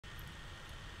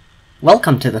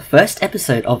Welcome to the first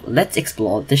episode of Let's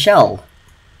Explore the Shell.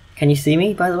 Can you see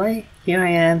me, by the way? Here I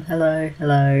am. Hello,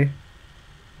 hello.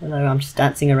 Hello, I'm just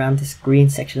dancing around this green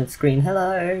section of the screen.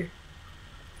 Hello!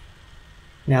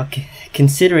 Now,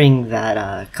 considering that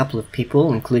a couple of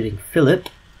people, including Philip,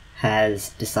 has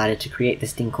decided to create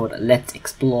this thing called Let's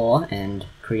Explore and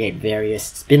create various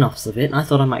spin-offs of it, I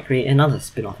thought I might create another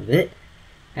spin-off of it.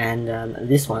 And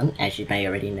this one, as you may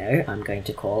already know, I'm going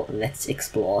to call Let's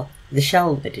Explore the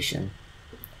Shell Edition.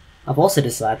 I've also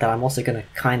decided that I'm also going to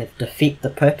kind of defeat the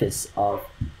purpose of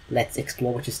Let's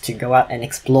Explore, which is to go out and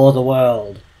explore the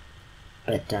world.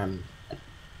 But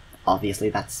obviously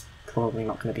that's probably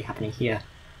not going to be happening here.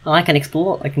 Well, I can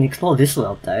explore this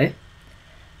world though.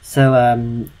 So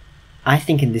I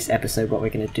think in this episode what we're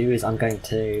going to do is I'm going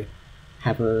to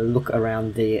have a look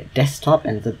around the desktop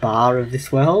and the bar of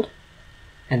this world.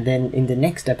 And then in the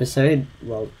next episode,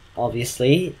 well,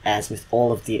 obviously, as with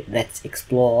all of the Let's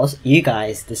Explores, you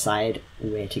guys decide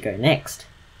where to go next,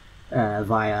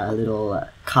 via a little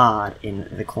card in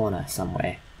the corner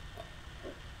somewhere.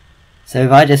 So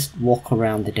if I just walk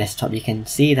around the desktop, you can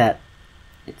see that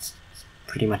it's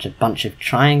pretty much a bunch of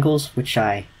triangles, which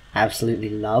I absolutely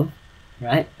love,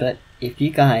 right? But if you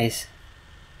guys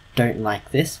don't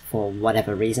like this, for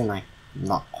whatever reason, I'm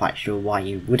not quite sure why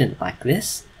you wouldn't like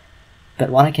this, but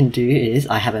what I can do is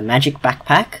I have a magic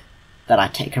backpack that I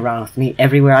take around with me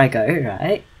everywhere I go,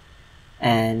 right?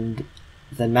 And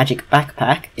the magic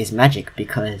backpack is magic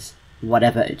because what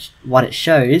it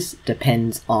shows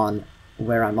depends on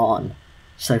where I'm on.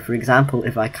 So for example,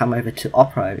 if I come over to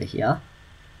Opera over here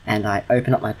and I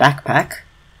open up my backpack,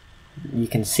 you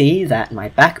can see that my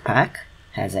backpack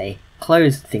has a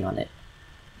closed thing on it.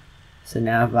 So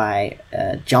now if I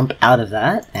jump out of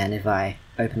that and if I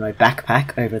open my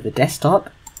backpack over the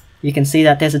desktop, you can see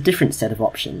that there's a different set of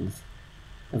options,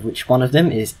 of which one of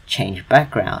them is change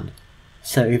background.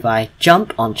 So if I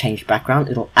jump on change background,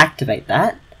 it'll activate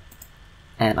that,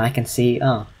 and I can see,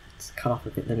 oh, it's cut off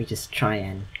a bit, let me just try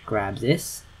and grab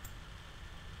this.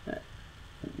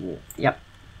 Yep,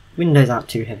 windows aren't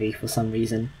too heavy for some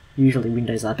reason. Usually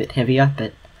windows are a bit heavier,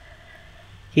 but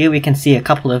here we can see a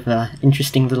couple of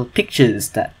interesting little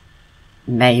pictures that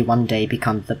may one day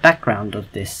become the background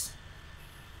of this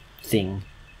thing.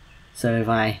 So if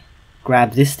I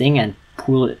grab this thing and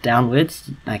pull it downwards,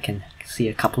 I can see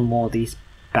a couple more of these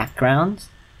backgrounds.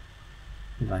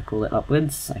 If I pull it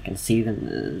upwards, I can see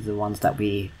the ones that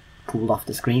we pulled off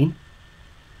the screen.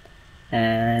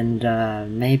 And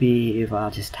maybe if I'll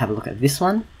just have a look at this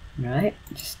one, right?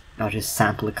 I'll just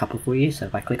sample a couple for you. So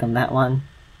if I click on that one,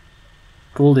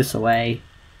 pull this away.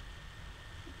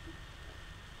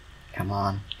 Come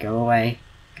on, go away.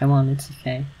 Come on, it's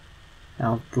okay.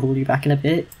 I'll pull you back in a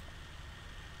bit.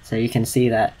 So you can see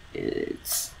that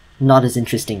it's not as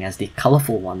interesting as the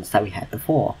colourful ones that we had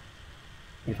before.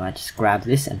 If I just grab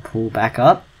this and pull back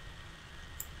up,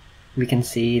 we can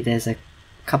see there's a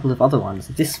couple of other ones.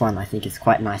 This one I think is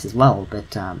quite nice as well,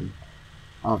 but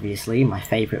obviously my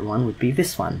favourite one would be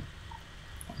this one.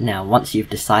 Now once you've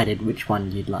decided which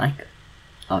one you'd like,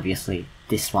 obviously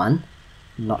this one,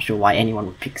 I'm not sure why anyone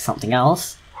would pick something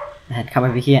else, and come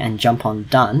over here and jump on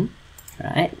done,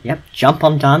 right? Yep, jump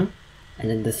on done, and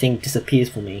then the thing disappears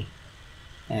for me.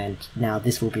 And now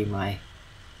this will be my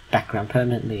background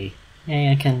permanently. Yay,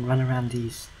 I can run around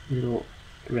these little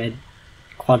red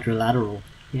quadrilateral.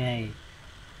 Yay.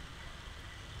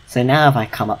 So now if I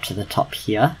come up to the top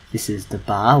here, this is the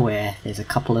bar where there's a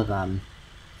couple of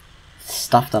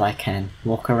stuff that I can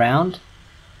walk around.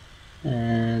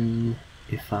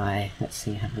 If I, let's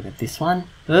see, have a look at this one.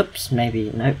 Oops, maybe,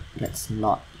 nope, let's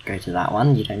not go to that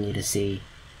one. You don't need to see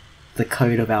the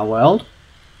code of our world.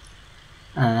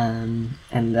 And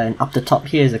then up the top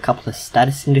here is a couple of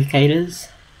status indicators.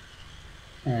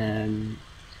 If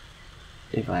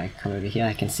I come over here,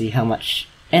 I can see how much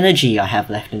energy I have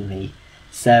left in me.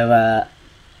 So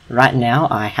right now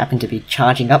I happen to be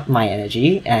charging up my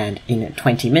energy, and in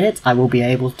 20 minutes I will be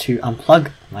able to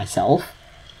unplug myself,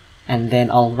 and then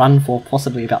I'll run for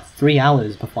possibly about 3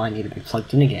 hours before I need to be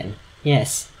plugged in again.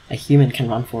 Yes, a human can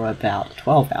run for about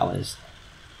 12 hours.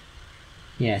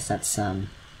 Yes, that's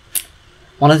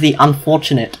one of the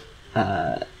unfortunate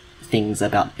things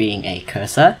about being a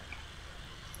cursor,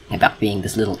 about being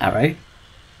this little arrow.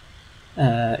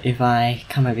 If I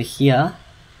come over here,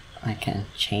 I can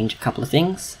change a couple of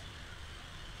things.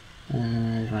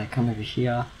 If I come over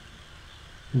here,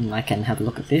 I can have a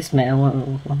look at this.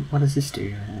 What does this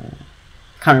do?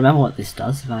 Can't remember what this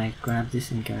does. If I grab this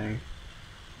and go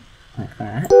like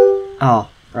that. Oh,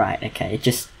 right, okay. It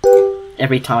just,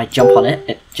 every time I jump on it,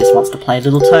 it just wants to play a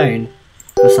little tone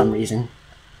for some reason.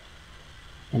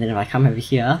 And then if I come over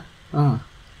here, Oh,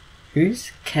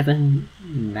 who's Kevin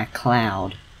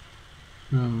MacLeod?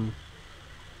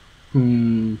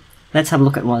 Let's have a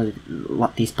look at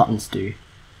what these buttons do.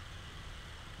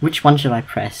 Which one should I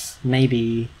press?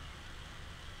 Maybe...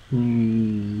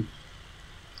 The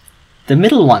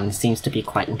middle one seems to be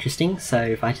quite interesting, so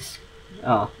if I just...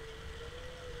 Oh.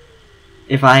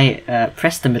 If I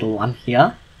press the middle one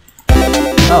here...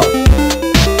 Oh.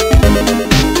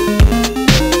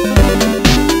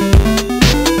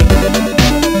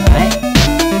 Right.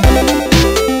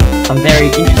 Some very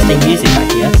interesting music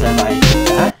right here, so if I hit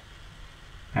that...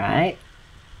 Right.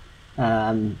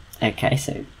 Okay,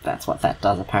 so that's what that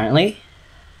does apparently.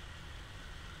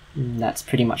 That's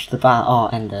pretty much the bar. Oh,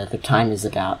 and the time is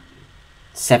about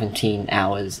 17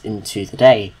 hours into the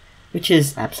day, which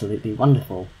is absolutely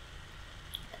wonderful.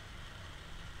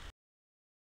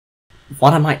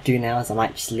 What I might do now is I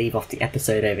might just leave off the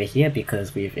episode over here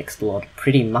because we've explored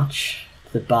pretty much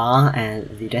the bar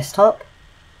and the desktop.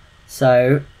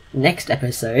 So, next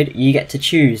episode you get to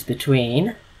choose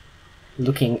between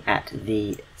looking at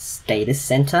the status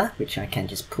center, which I can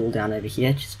just pull down over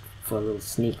here just for a little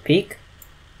sneak peek.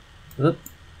 Whoop,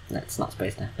 that's not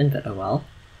supposed to happen, but oh well.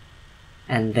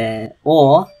 And then,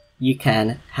 or you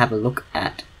can have a look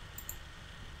at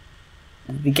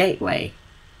the gateway,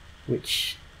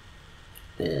 which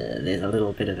there's a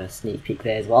little bit of a sneak peek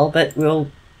there as well, but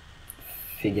we'll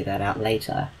figure that out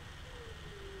later.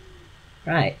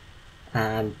 Right,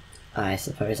 I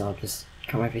suppose I'll just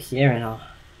come over here and I'll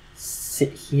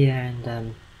sit here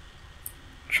and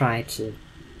try to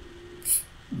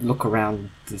look around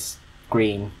this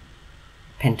green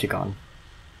pentagon.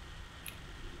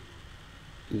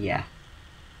 Yeah.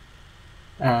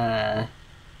 The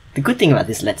good thing about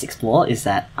this Let's Explore is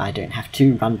that I don't have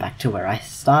to run back to where I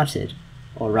started,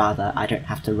 or rather, I don't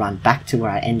have to run back to where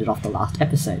I ended off the last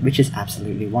episode, which is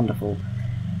absolutely wonderful.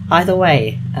 Either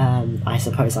way, I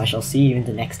suppose I shall see you in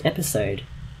the next episode.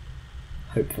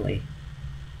 Hopefully.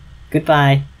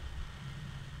 Goodbye.